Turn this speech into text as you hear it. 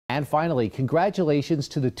And finally, congratulations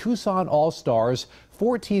to the Tucson All Stars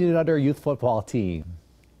 14 and under youth football team.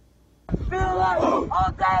 Feel like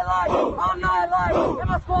all day like, all night like, in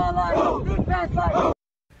my squad like, defense like.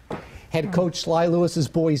 Head coach Sly Lewis's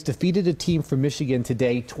boys defeated a team from Michigan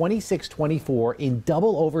today 26-24 in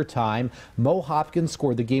double overtime. Mo Hopkins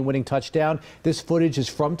scored the game-winning touchdown. This footage is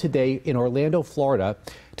from today in Orlando, Florida.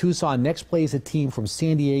 Tucson next plays a team from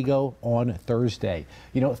San Diego on Thursday.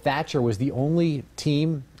 You know, Thatcher was the only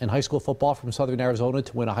team in high school football from Southern Arizona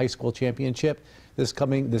to win a high school championship this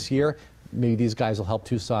year. Maybe these guys will help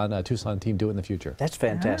Tucson team do it in the future. That's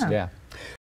fantastic. Yeah.